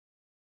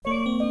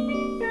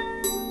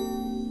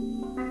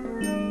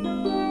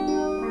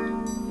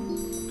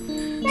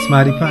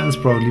Smarty Pants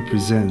proudly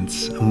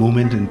presents A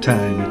Moment in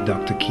Time with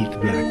Dr. Keith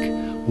Black,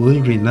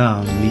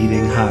 world-renowned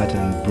leading heart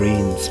and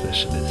brain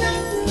specialist.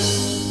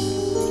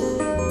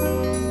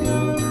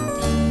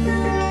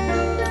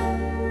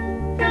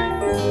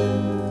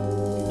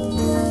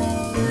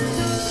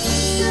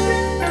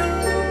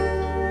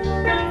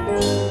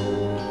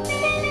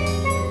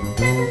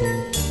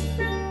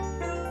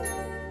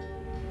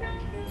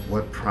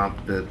 What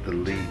prompted the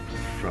leap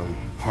from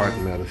heart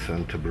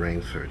medicine to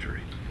brain surgery?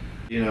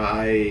 You know,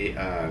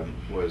 I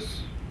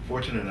was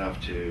fortunate enough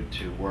to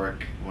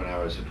work when I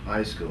was in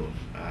high school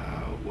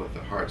with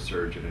a heart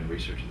surgeon and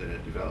researcher that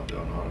had developed an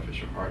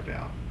artificial heart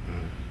valve.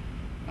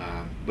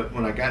 But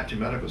when I got to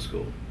medical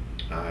school,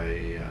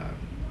 I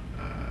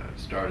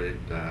started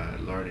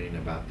learning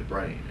about the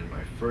brain. In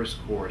my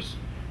first course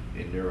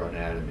in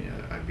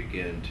neuroanatomy, I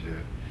began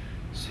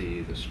to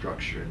see the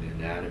structure and the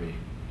anatomy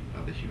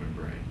of the human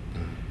brain.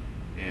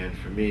 And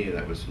for me,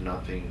 that was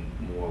nothing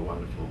more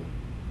wonderful,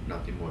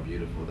 nothing more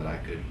beautiful that I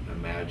could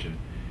imagine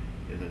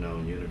in the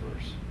known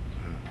universe.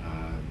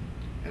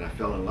 And I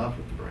fell in love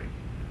with the brain.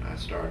 I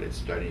started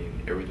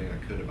studying everything I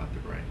could about the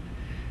brain.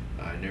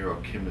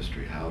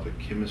 Neurochemistry, how the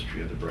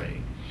chemistry of the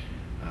brain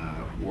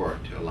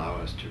worked to allow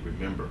us to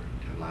remember,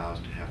 to allow us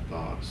to have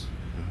thoughts,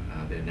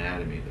 the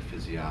anatomy, the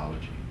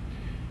physiology.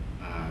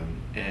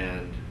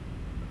 And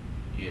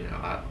you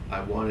know,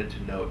 I wanted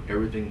to know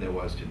everything there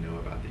was to know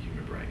about the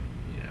human brain,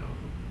 you know,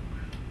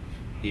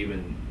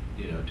 even,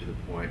 you know, to the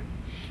point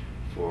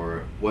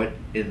for what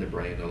in the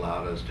brain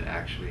allowed us to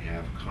actually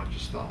have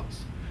conscious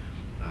thoughts.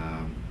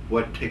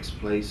 What takes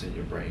place in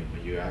your brain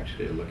when you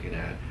actually are looking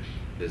at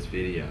this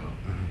video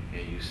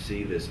and you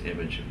see this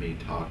image of me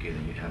talking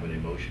and you have an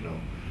emotional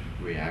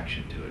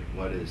reaction to it.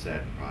 What is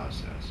that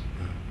process?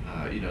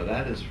 You know,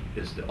 that is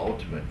the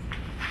ultimate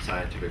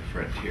scientific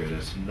frontier.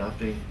 There's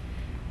nothing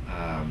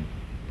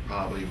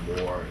probably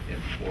more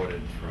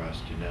important for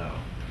us to know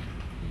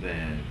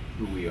than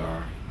who we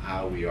are,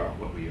 how we are,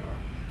 what we are,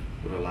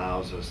 what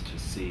allows us to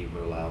see,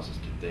 what allows us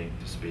to think,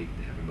 to speak,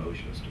 to have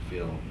emotions, to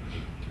feel,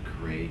 to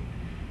create,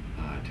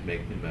 to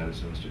make new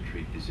medicines, to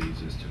treat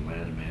diseases, to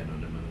land a man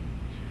on the moon.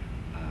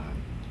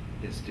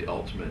 It's the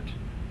ultimate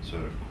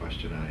sort of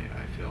question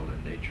I feel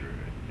in nature.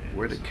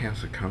 Where did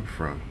cancer come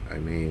from? I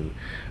mean,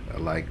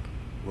 like,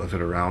 was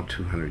it around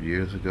 200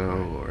 years ago,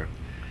 or?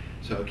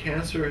 So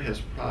cancer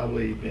has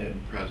probably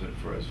been present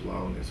for as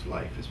long as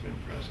life has been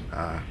present.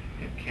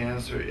 And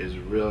cancer is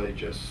really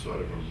just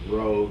sort of a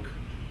rogue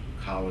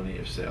colony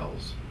of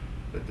cells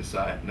that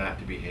decide not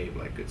to behave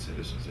like good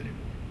citizens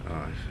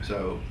anymore.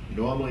 So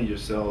normally your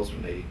cells,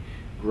 when they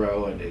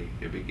grow and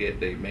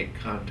they make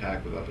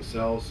contact with other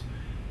cells,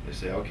 they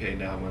say, okay,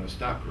 now I'm going to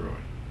stop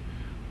growing.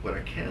 What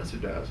a cancer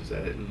does is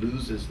that it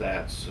loses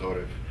that sort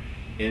of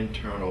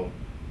internal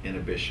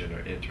inhibition or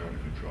internal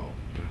control.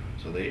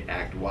 So they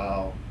act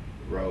wild,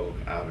 rogue,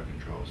 out of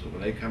control. So when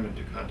they come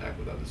into contact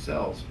with other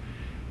cells,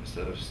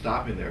 instead of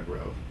stopping their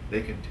growth,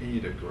 they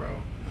continue to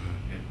grow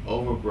and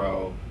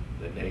overgrow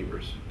the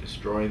neighbors,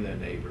 destroying their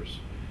neighbors,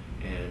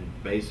 and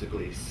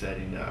basically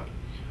setting up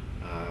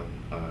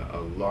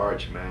a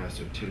large mass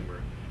of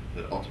tumor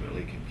that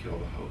ultimately can kill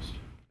the host.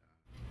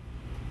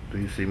 Do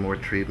you see more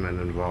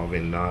treatment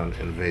involving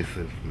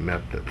non-invasive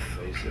methods?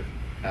 Invasive,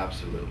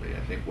 absolutely.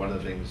 I think one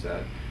of the things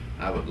that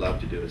I would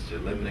love to do is to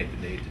eliminate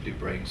the need to do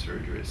brain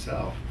surgery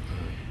itself.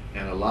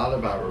 And a lot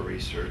of our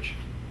research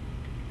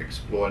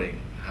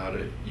exploiting how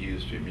to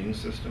use the immune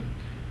system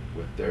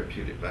with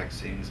therapeutic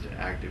vaccines to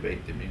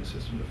activate the immune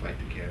system to fight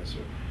the cancer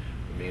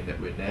would mean that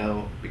we're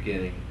now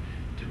beginning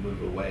to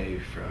move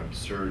away from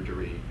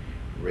surgery,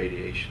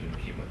 radiation,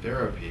 and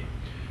chemotherapy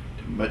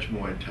to much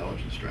more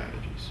intelligent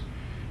strategies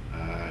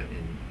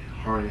in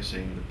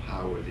harnessing the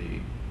power of the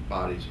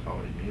body's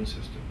own immune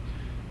system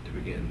to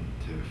begin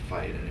to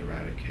fight and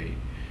eradicate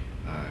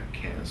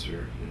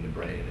cancer in the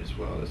brain as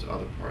well as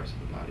other parts of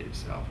the body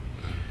itself.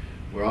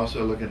 We're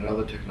also looking at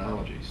other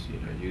technologies, you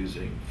know,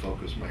 using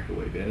focused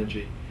microwave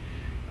energy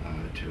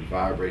to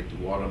vibrate the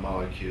water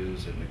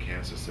molecules in the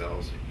cancer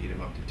cells and heat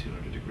them up to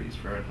 200 degrees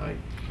Fahrenheit,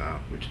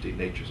 which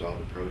denatures all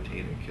the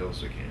protein and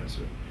kills the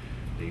cancer,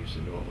 leaves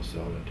the normal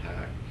cell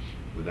intact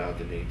without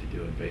the need to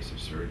do invasive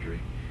surgery.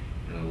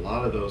 And a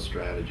lot of those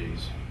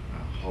strategies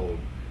hold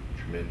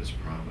tremendous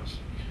promise.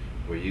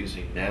 We're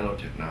using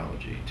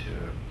nanotechnology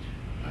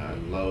to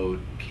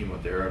load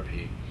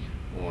chemotherapy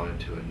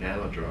onto a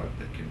nanodrug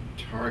that can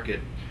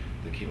target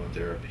the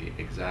chemotherapy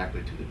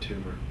exactly to the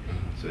tumor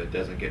so it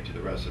doesn't get to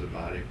the rest of the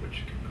body,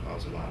 which can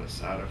cause a lot of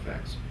side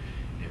effects,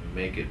 and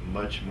make it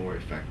much more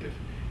effective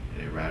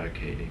in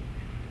eradicating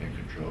and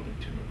controlling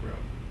tumor growth.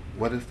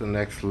 What is the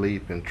next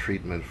leap in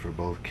treatment for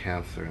both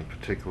cancer and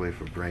particularly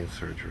for brain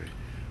surgery?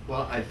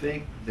 Well, I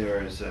think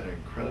there is an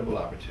incredible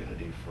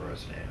opportunity for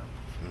us now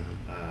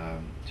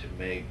to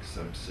make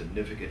some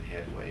significant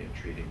headway in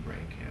treating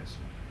brain cancer.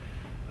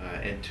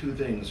 And two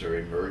things are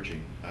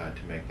emerging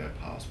to make that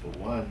possible.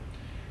 One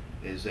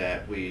is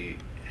that we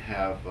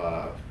have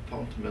a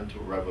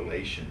fundamental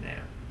revelation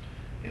now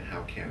in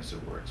how cancer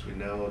works. We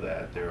know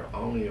that there are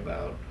only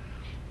about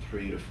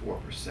 3 to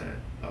 4%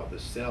 of the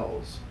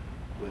cells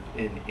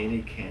within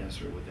any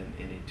cancer, within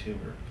any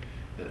tumor,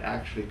 that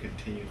actually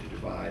continue to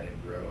divide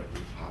and grow and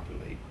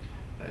repopulate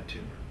that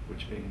tumor,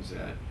 which means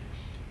that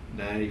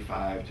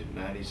 95 to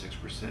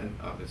 96%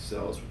 of the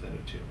cells within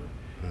a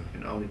tumor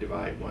can only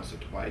divide once or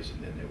twice,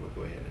 and then they will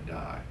go ahead and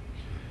die.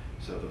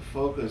 So the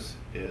focus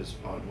is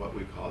on what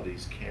we call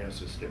these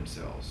cancer stem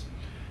cells.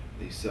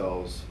 These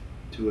cells,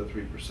 2 or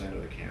 3%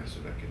 of the cancer,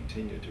 that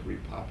continue to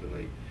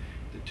repopulate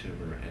the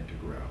tumor and to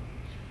grow.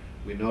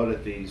 We know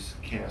that these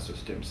cancer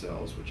stem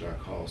cells, which are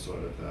called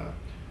sort of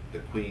the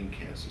queen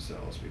cancer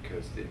cells,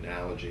 because the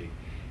analogy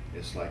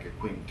is like a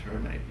queen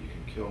termite. You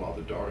can kill all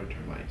the daughter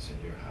termites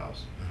in your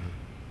house,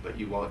 but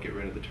you won't get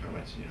rid of the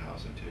termites in your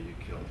house until you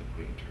kill the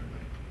queen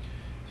termite.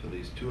 So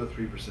these 2 or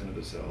 3% of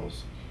the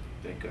cells,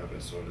 think of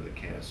as sort of the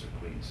cancer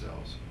queen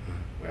cells.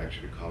 We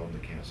actually call them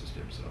the cancer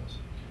stem cells.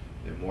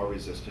 They're more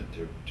resistant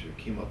to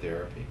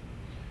chemotherapy.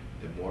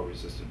 They're more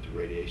resistant to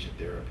radiation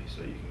therapy.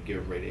 So you can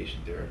give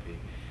radiation therapy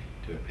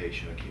to a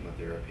patient or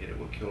chemotherapy and it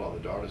will kill all the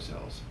daughter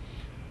cells,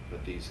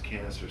 but these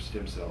cancer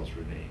stem cells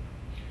remain.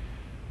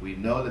 We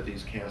know that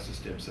these cancer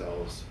stem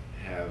cells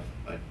have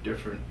a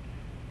different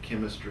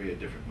chemistry, a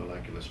different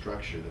molecular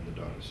structure than the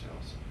daughter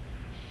cells.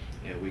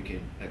 And we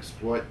can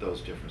exploit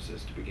those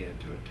differences to begin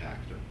to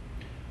attack them.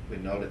 We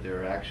know that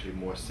they're actually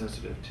more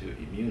sensitive to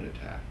immune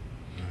attack.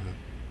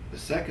 The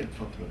second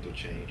fundamental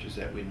change is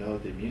that we know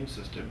the immune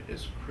system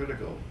is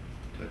critical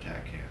to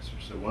attack cancer.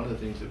 So one of the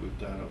things that we've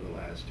done over the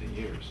last 10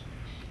 years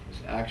is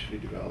actually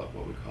develop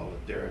what we call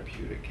a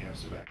therapeutic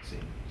cancer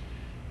vaccine.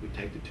 We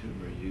take the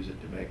tumor and use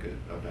it to make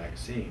a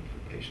vaccine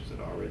for patients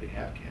that already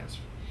have cancer,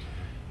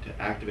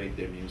 to activate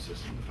their immune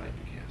system to fight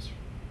the cancer.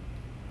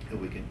 And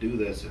we can do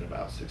this in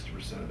about 60%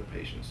 of the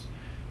patients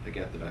that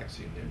get the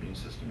vaccine. Their immune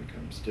system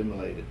becomes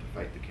stimulated to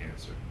fight the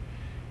cancer.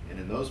 And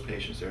in those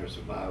patients, their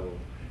survival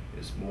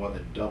is more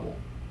than double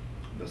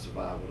the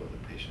survival of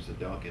the patients that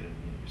don't get an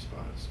immune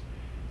response.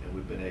 And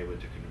we've been able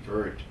to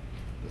convert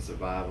the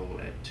survival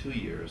at 2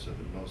 years of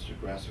the most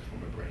aggressive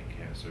form of brain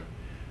cancer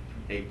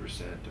from 8%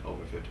 to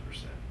over 50%.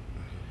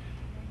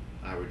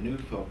 Our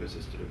renewed focus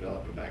is to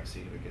develop a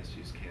vaccine against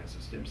these cancer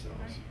stem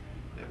cells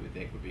that we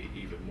think would be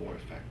even more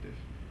effective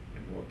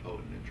and more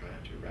potent in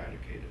trying to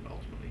eradicate and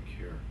ultimately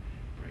cure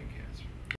brain cancer.